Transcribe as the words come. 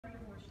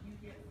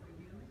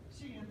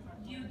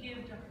you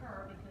give to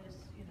her because,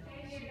 you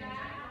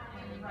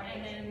know,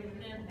 and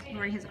then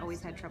Lori has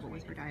always had trouble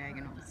with her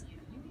diagonals.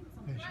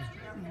 Yeah,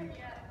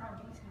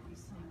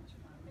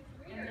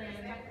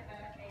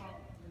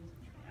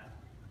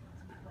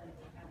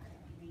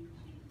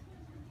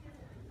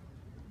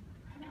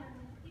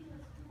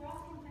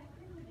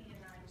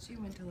 She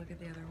went to look at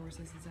the other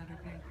horses. Is that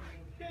okay?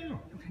 yeah,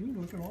 we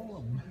look at all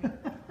of them.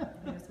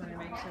 I just want to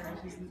make sure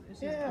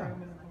she's Yeah,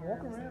 grooming the walk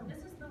horse. around. this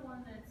is the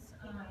one that's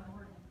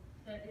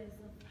that is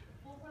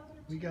full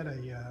brother. We got a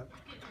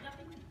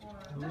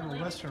little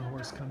western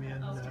horse come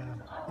in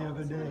the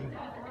other day,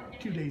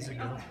 2 days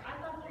ago,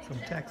 from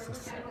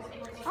Texas.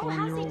 Oh, how's he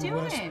 4-year-old doing?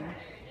 Western.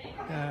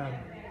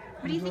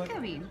 What do you think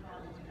of him?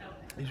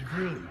 He's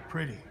really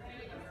pretty.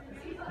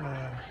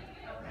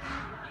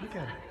 Look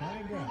at it,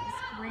 my God.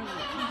 Great.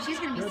 She's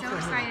going to be Good so for her.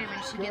 excited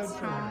when she Good gets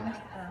for her. home.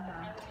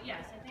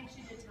 Yes, I think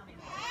she did tell me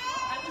that.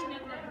 I was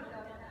never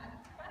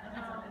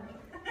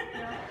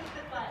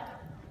but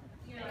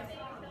you know,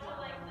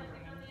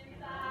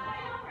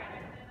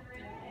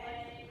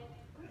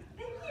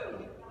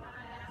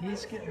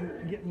 He's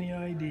getting the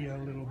idea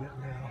a little bit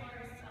now.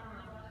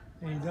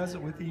 And he does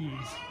it with ease.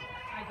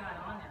 I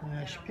got on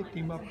it. She picked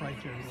him up right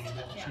there a little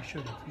bit. She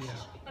should have, yeah.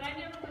 But I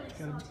never really Got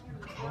him,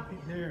 bump him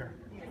there.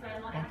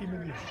 Bump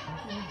him again.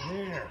 Bump him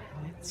there.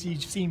 See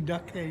him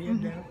duck that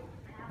head down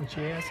when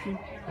she asked him?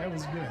 That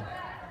was good.